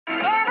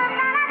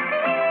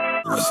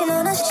Wishing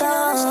on a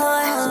star,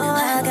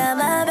 I got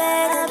my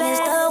back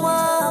against the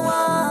wall.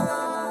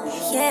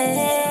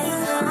 Yeah.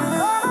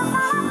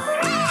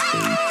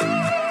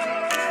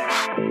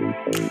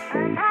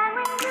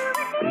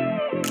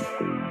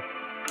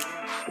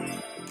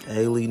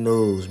 Daily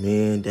news,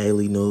 man.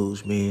 Daily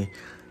news, man.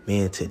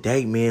 Man,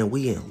 today, man,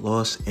 we in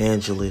Los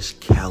Angeles,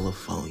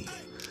 California.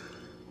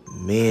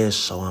 Man,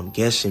 so I'm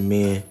guessing,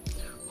 man,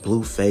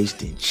 Blueface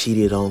done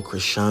cheated on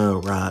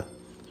Chrisean Rock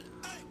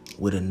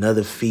with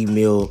another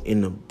female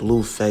in the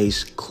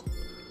Blueface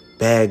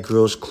Bad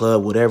Girls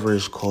Club, whatever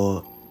it's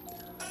called.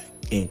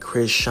 And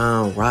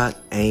Chrisean Rock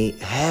ain't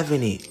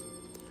having it.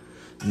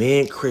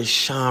 Man,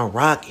 Chrisean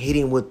Rock hit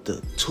him with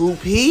the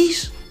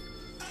two-piece?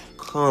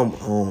 Come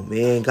on,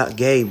 man.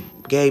 Gave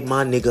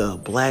my nigga a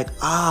black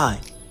eye.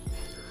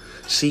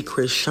 See,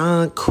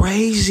 Chrisean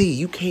crazy.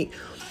 You can't...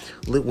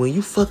 When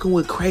you fucking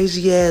with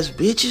crazy-ass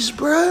bitches,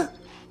 bruh,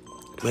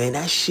 man,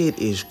 that shit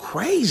is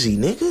crazy,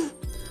 nigga.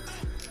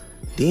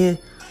 Then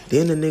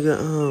the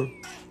nigga,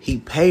 he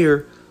pay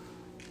her...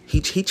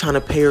 He trying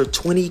to pay her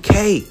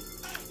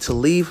 $20K to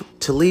leave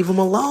him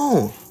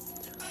alone.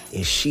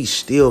 And she's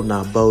still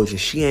not budging.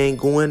 She ain't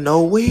going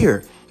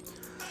nowhere.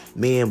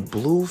 Man,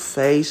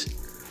 Blueface,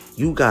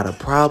 you got a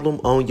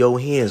problem on your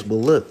hands. But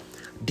look,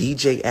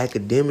 DJ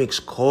Academics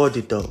called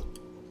it though.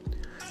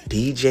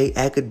 DJ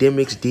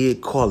Academics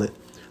did call it.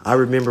 I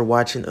remember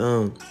watching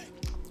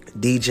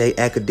DJ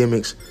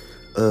Academics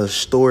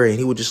story, and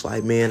he was just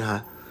like, man,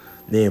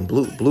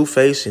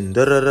 Blueface and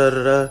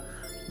da-da-da-da-da.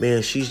 Man,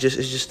 it's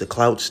just a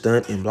clout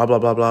stunt and blah, blah,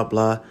 blah, blah,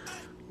 blah.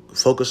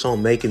 Focus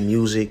on making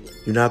music.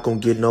 You're not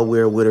going to get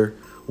nowhere with her.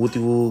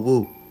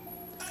 Woo-woo-woo.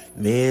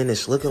 Man,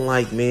 it's looking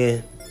like,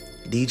 man,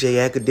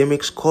 DJ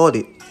Academics caught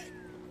it.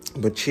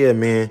 But yeah,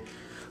 man,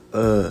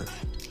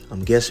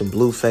 I'm guessing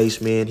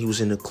Blueface, man, he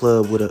was in the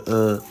club with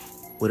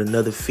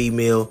another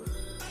female,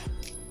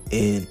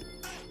 and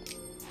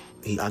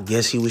I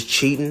guess he was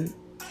cheating,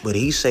 but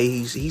he say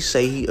he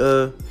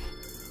single.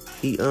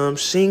 He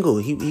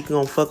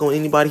gonna fuck on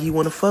anybody he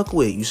wanna fuck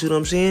with. You see what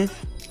I'm saying?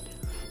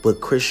 But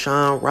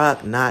Chrisean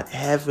Rock not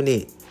having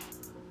it.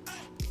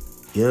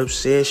 You know what I'm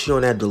saying? She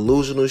on that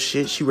delusional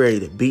shit. She ready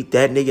to beat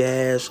that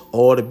nigga ass,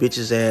 all the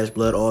bitches ass,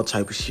 blood, all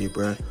type of shit,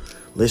 bro.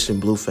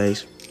 Listen,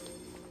 Blueface,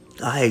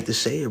 I hate to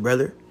say it,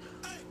 brother.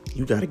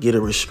 You gotta get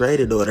a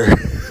restraining order.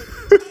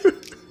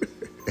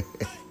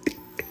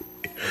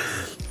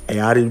 Hey,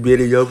 I done been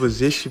in your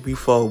position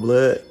before,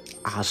 blood.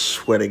 I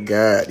swear to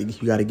God,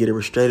 you gotta get a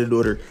restraining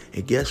order.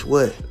 And guess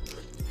what?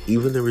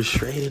 Even the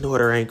restraining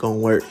order ain't gonna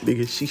work,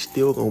 nigga. She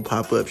still gonna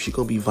pop up. She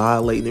gonna be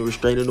violating the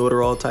restraining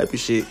order, all type of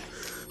shit.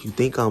 You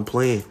think I'm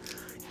playing?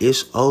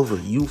 It's over.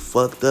 You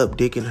fucked up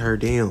dicking her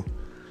down.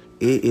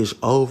 It is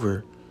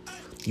over.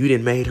 You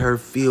done made her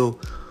feel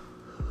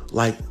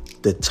like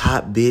the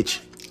top bitch.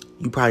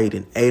 You probably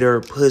done ate her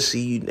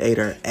pussy. You done ate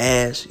her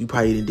ass. You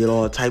probably done did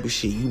all type of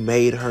shit. You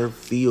made her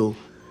feel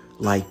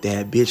like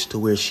that bitch to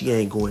where she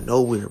ain't going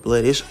nowhere,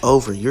 blood. It's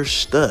over. You're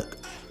stuck.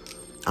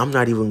 I'm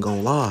not even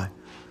gonna lie.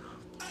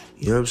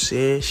 You know what I'm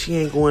saying? She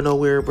ain't going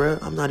nowhere, bro.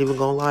 I'm not even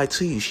gonna lie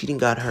to you. She done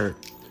got her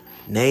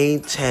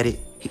name tatted.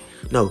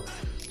 No,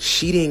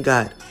 she done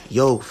got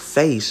your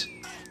face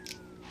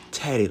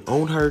tatted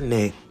on her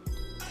neck,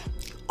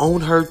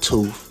 on her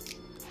tooth.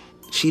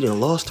 She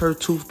done lost her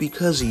tooth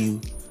because of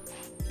you.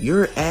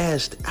 You're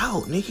assed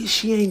out, nigga.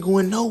 She ain't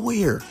going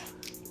nowhere.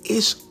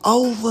 It's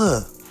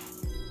over.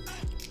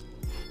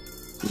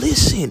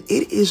 Listen,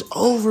 it is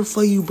over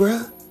for you,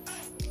 bruh.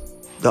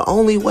 The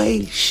only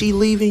way she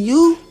leaving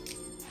you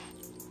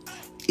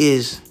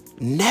is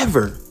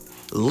never,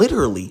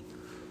 literally.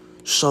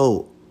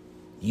 So,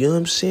 you know what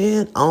I'm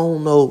saying? I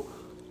don't know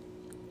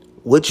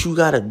what you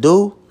gotta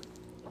do,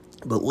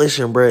 but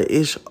listen, bruh,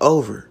 it's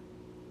over.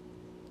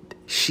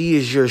 She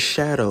is your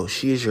shadow.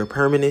 She is your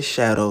permanent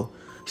shadow.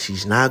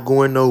 She's not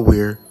going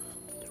nowhere.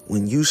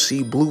 When you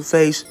see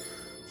Blueface,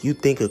 you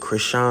think of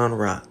Chrisean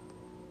Rock.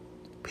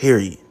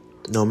 Period.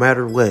 No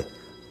matter what,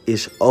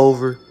 it's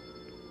over.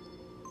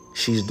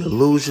 She's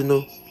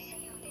delusional.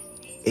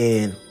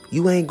 And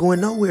you ain't going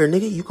nowhere,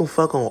 nigga. You can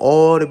fuck on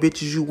all the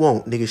bitches you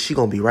want, nigga. She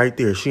gonna be right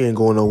there. She ain't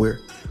going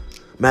nowhere.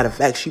 Matter of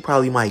fact, she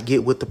probably might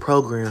get with the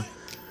program.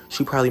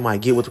 She probably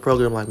might get with the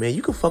program like, man,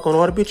 you can fuck on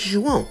all the bitches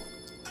you want.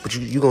 But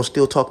you gonna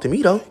still talk to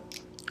me, though.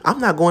 I'm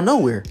not going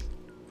nowhere.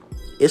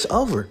 It's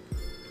over.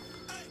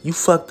 You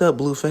fucked up,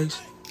 Blueface.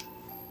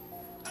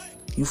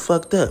 You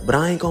fucked up. But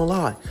I ain't gonna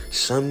lie.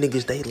 Some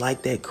niggas, they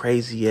like that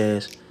crazy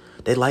ass.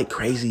 They like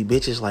crazy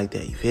bitches like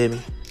that. You feel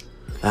me?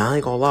 Like, I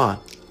ain't gonna lie.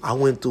 I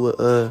went through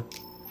a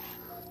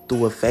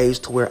phase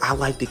to where I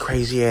liked the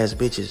crazy ass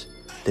bitches.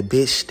 The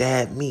bitch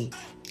stabbed me.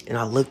 And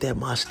I looked at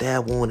my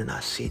stab wound and I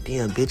said,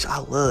 damn, bitch, I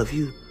love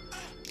you.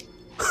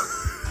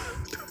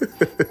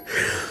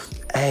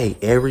 Hey,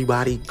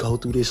 everybody go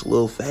through this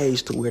little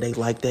phase to where they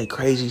like that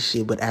crazy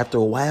shit. But after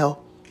a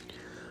while,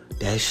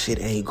 that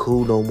shit ain't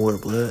cool no more,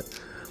 blood.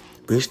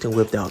 Bitch done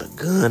whipped out a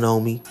gun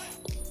on me.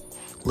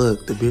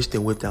 Look, the bitch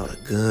done whipped out a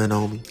gun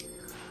on me.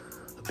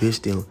 A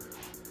bitch done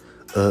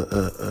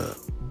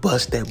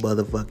bust that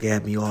motherfucker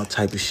at me, all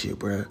type of shit,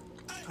 bruh.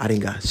 I done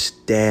got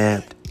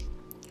stabbed.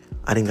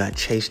 I done got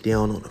chased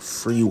down on the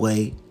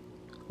freeway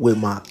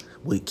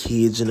with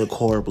kids in the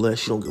car, blood.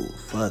 She don't give a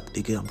fuck,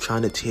 nigga. I'm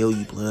trying to tell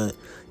you, blood.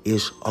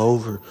 It's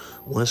over.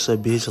 Once a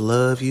bitch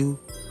love you,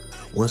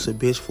 once a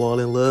bitch fall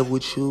in love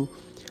with you,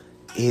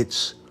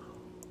 it's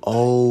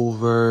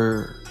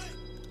over.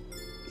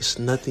 It's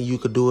nothing you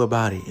could do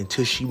about it.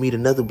 Until she meet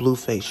another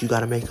Blueface, you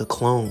gotta make a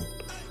clone.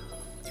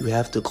 You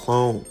have to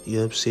clone, you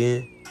know what I'm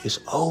saying? It's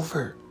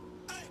over.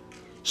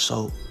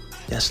 So,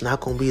 that's not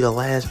gonna be the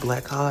last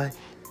black eye.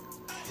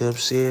 You know what I'm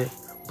saying?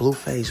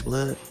 Blueface,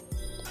 blood.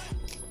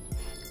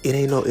 It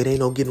ain't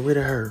no getting rid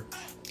of her.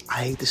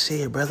 I hate to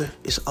say it, brother.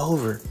 It's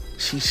over.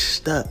 She's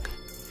stuck.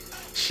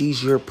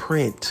 She's your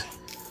print.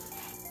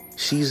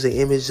 She's the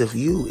image of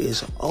you.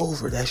 It's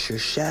over. That's your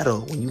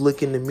shadow. When you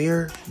look in the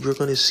mirror, you're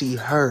gonna see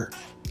her.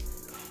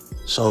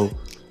 So,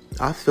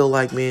 I feel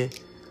like, man,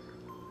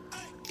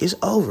 it's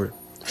over.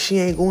 She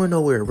ain't going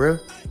nowhere, bro.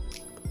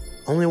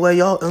 Only way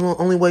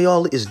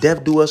y'all is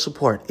death do us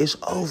apart. It's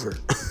over.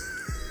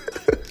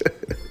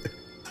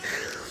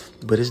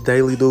 But it's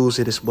daily news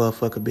in this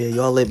motherfucker, man.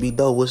 Y'all let me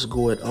know what's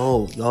going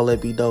on. Y'all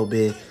let me know,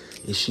 man.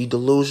 Is she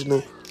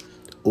delusional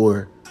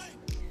or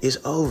it's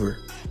over?